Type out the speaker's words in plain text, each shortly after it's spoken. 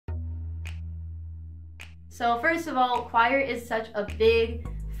So first of all, choir is such a big,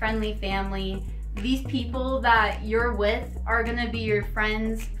 friendly family. These people that you're with are gonna be your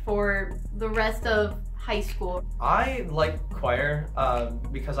friends for the rest of high school. I like choir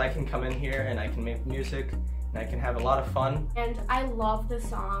because I can come in here and I can make music and I can have a lot of fun. And I love the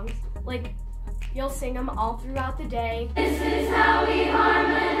songs. Like, you'll sing them all throughout the day. This is how we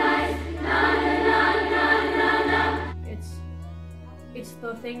harmonize. Na na na na na na. It's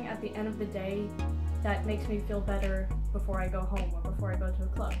the thing at the end of the day that makes me feel better before I go home or before I go to a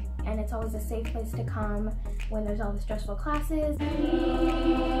club. And it's always a safe place to come when there's all the stressful classes.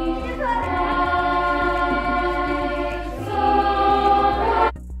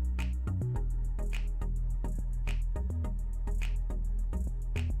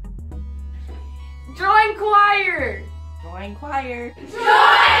 Join choir! Join choir! Join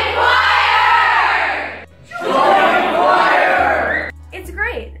choir! It's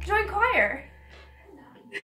great! Join choir!